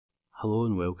Hello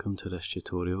and welcome to this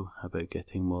tutorial about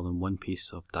getting more than one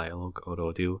piece of dialogue or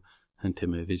audio into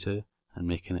Muvizu and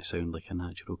making it sound like a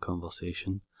natural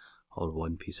conversation or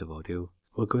one piece of audio.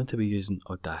 We're going to be using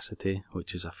Audacity,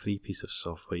 which is a free piece of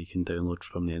software you can download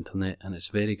from the internet, and it's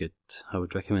very good. I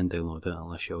would recommend downloading it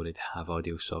unless you already have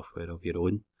audio software of your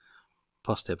own.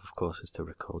 First step, of course, is to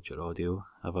record your audio.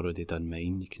 I've already done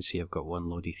mine. You can see I've got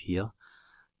one loaded here.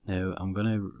 Now I'm going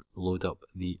to load up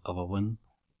the other one,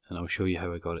 and I'll show you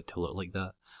how I got it to look like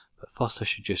that. But first I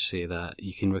should just say that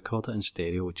you can record it in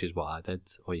stereo, which is what I did,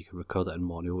 or you can record it in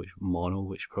mono,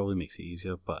 which probably makes it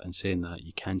easier, but in saying that,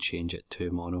 you can change it to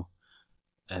mono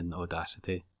in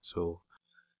Audacity, so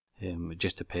it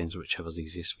just depends whichever's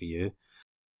easiest for you.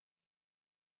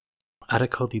 I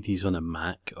recorded these on a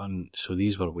Mac, so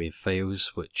these were WAV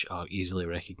files which are easily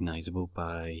recognisable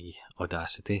by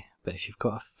Audacity, but if you've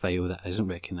got a file that isn't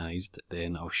recognised,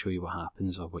 then I'll show you what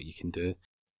happens or what you can do.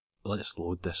 Let's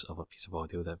load this other piece of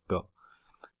audio that I've got.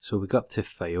 So we go up to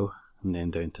File and then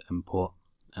down to Import,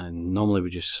 and normally we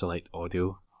just select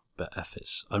Audio, but if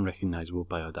it's unrecognisable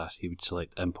by Audacity we'd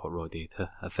select Import Raw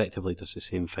Data. Effectively does the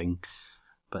same thing,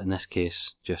 but in this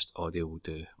case just Audio will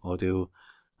do. Audio,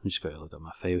 I'm just going to load up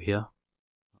my file here.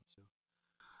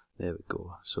 There we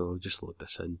go, so I'll just load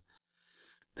this in.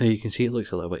 Now you can see it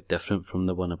looks a little bit different from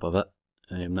the one above it.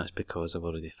 That's because I've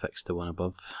already fixed the one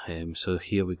above. So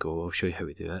here we go, I'll show you how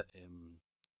we do it.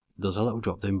 There's a little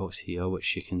drop down box here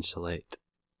which you can select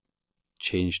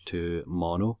change to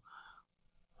mono,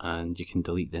 and you can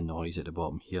delete the noise at the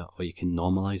bottom here, or you can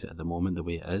normalise it at the moment the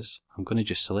way it is. I'm going to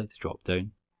just select the drop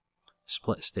down,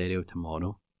 split stereo to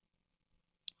mono.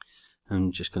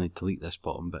 I'm just going to delete this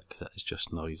bottom bit because it is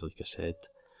just noise like I said.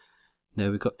 Now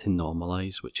we got to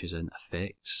normalise, which is in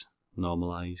Effects,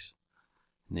 Normalise.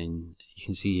 And then you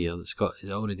can see here it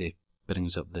already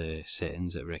brings up the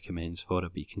settings it recommends for it,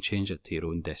 but you can change it to your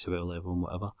own decibel level and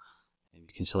whatever. And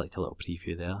you can select a little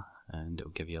preview there, and it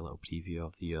will give you a little preview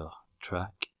of your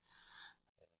track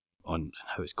on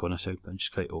how it's going to sound. But I'm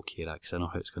just quite okay that because I know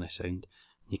how it's going to sound.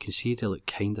 You can see they look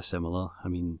kind of similar. I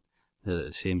mean, they're at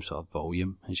the same sort of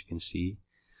volume as you can see.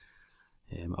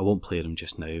 I won't play them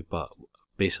just now, but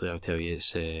basically I'll tell you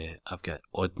it's I've got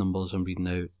odd numbers I'm reading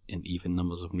out and even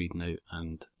numbers I'm reading out,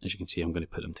 and as you can see I'm going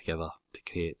to put them together to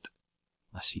create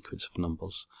a sequence of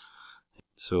numbers.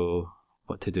 So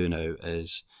what to do now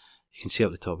is, you can see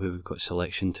up the top here we've got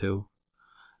selection tool,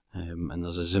 and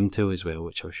there's a zoom tool as well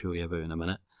which I'll show you about in a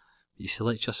minute. You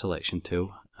select your selection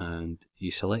tool and you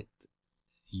select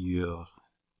your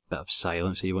bit of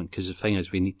silence that you want, because the thing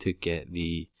is we need to get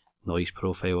the noise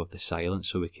profile of the silence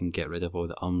so we can get rid of all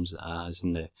the ums, the ahs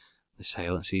and the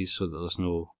silences, so that there's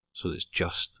no, so that it's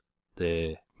just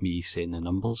the me saying the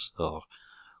numbers or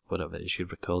whatever it is you've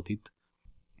recorded.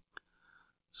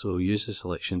 So use the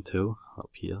selection tool up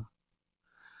here,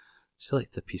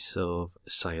 select a piece of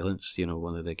silence, you know,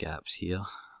 one of the gaps here,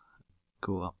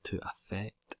 go up to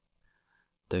Effect,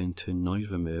 down to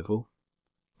Noise Removal,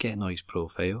 get Noise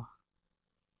Profile,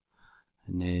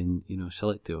 and then, you know,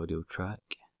 select the audio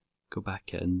track, go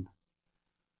back in,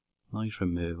 noise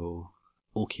removal,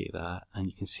 OK that, and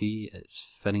you can see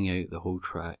it's thinning out the whole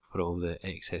track for all the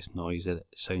excess noise that it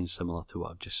sounds similar to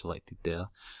what I've just selected there.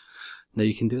 Now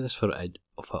you can do this for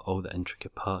all the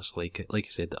intricate parts, like I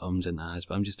said, the ums and ahs,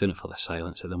 but I'm just doing it for the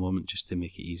silence at the moment just to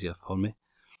make it easier for me.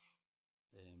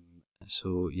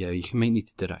 So yeah, you might need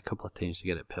to do that a couple of times to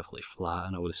get it perfectly flat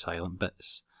and all the silent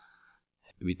bits.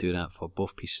 We do that for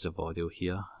both pieces of audio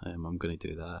here. I'm going to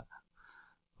do that,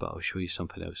 but I'll show you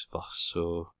something else first.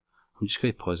 So I'm just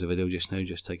going to pause the video just now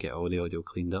just to get all the audio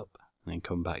cleaned up and then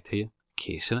come back to you.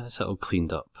 Okay, so that's it all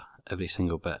cleaned up, every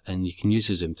single bit, and you can use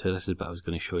the zoom tool. This is what I was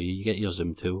going to show you. You get your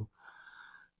zoom tool,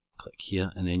 click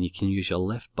here, and then you can use your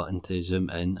left button to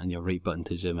zoom in and your right button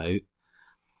to zoom out,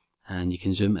 and you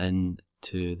can zoom in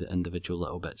to the individual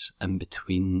little bits in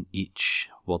between each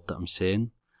word that I'm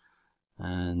saying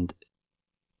and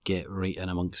get right in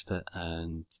amongst it,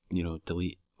 and you know,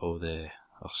 delete all the,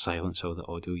 or silence all the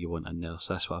audio you want in there.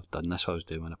 So that's what I've done, that's what I was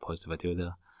doing when I paused the video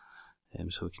there.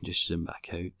 So we can just zoom back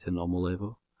out to normal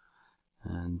level,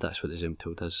 and that's what the zoom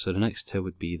tool does. So the next tool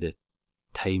would be the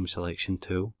time selection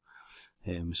tool.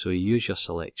 So you use your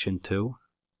selection tool,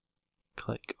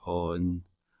 click on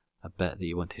a bit that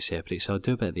you want to separate. So I'll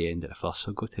do a bit at the end of the first, so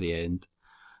I'll go to the end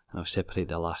and I'll separate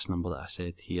the last number that I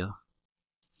said here.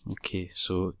 Okay,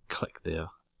 so click there.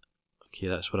 Okay,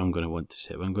 that's what I'm going to want to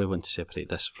separate. I'm going to want to separate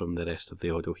this from the rest of the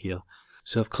audio here.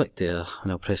 So I've clicked there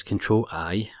and I'll press Ctrl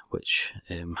I, which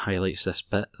highlights this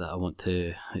bit that I want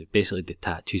to, it basically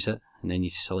detaches it, and then you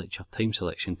select your time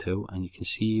selection tool and you can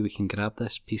see we can grab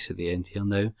this piece at the end here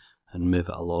now and move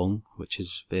it along, which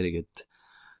is very good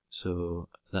So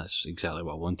that's exactly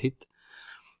what I wanted.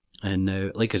 And now,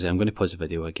 like I said, I'm going to pause the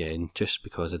video again, just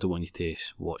because I don't want you to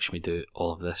watch me do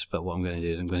all of this, but what I'm going to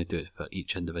do is I'm going to do it for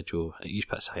each individual, each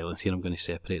bit of silence here. I'm going to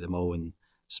separate them all and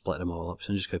split them all up, so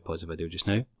I'm just going to pause the video just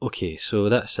now. Okay, so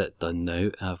that's it done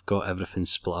now. I've got everything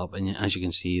split up, and as you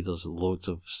can see, there's loads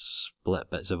of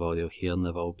split bits of audio here, and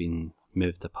they've all been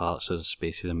moved apart, so there's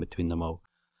spaces in between them all.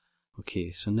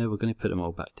 Okay, so now we're going to put them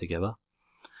all back together.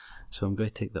 So I'm going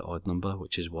to take the odd number,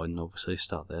 which is 1, obviously,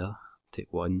 start there. Take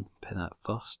 1, put that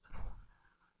first,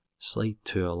 slide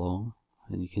 2 along,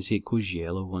 and you can see it goes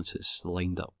yellow once it's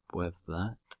lined up with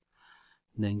that.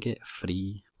 And then get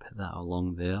 3, put that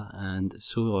along there, and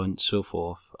so on, so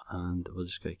forth, and we're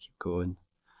just going to keep going.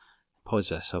 Pause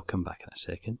this, I'll come back in a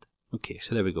second. Okay,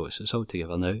 so there we go, so it's all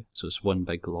together now. So it's one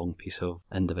big long piece of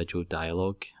individual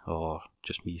dialogue, or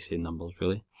just me saying numbers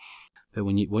really. But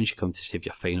once you come to save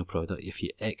your final product, if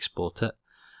you export it,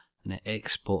 and it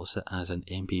exports it as an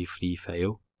MP3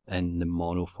 file in the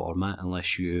mono format,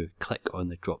 unless you click on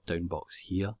the drop down box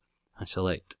here and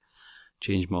select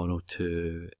change mono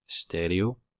to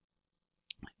stereo,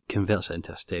 converts it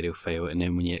into a stereo file, and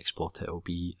then when you export it, it will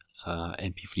be a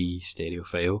MP3 stereo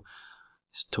file.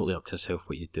 It's totally up to yourself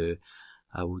what you do.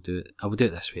 I will do it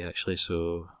this way actually.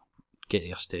 So get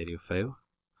your stereo file,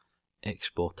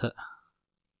 export it,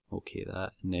 okay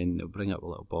that, and then it'll bring up a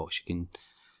little box. You can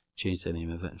change the name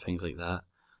of it and things like that.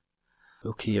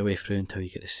 Okay your way through until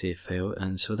you get the save file,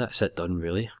 and so that's it done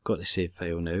really. I've got the save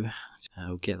file now.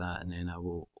 I'll get that, and then I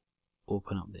will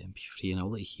open up the MP3 and I'll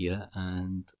let you hear it,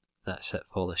 and that's it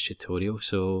for this tutorial.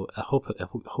 So I hope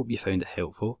you found it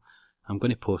helpful. I'm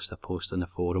going to post a post on the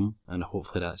forum, and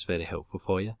hopefully that's very helpful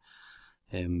for you.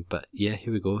 But yeah,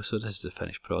 here we go. So this is the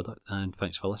finished product, and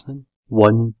thanks for listening.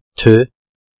 1, 2,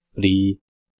 3,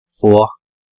 4,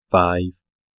 5,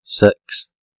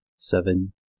 6,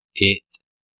 7, 8,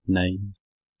 9,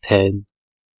 10,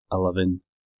 11,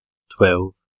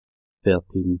 12,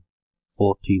 13,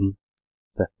 14,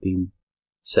 15,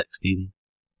 16,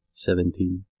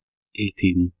 17,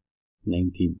 18,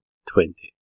 19, 20.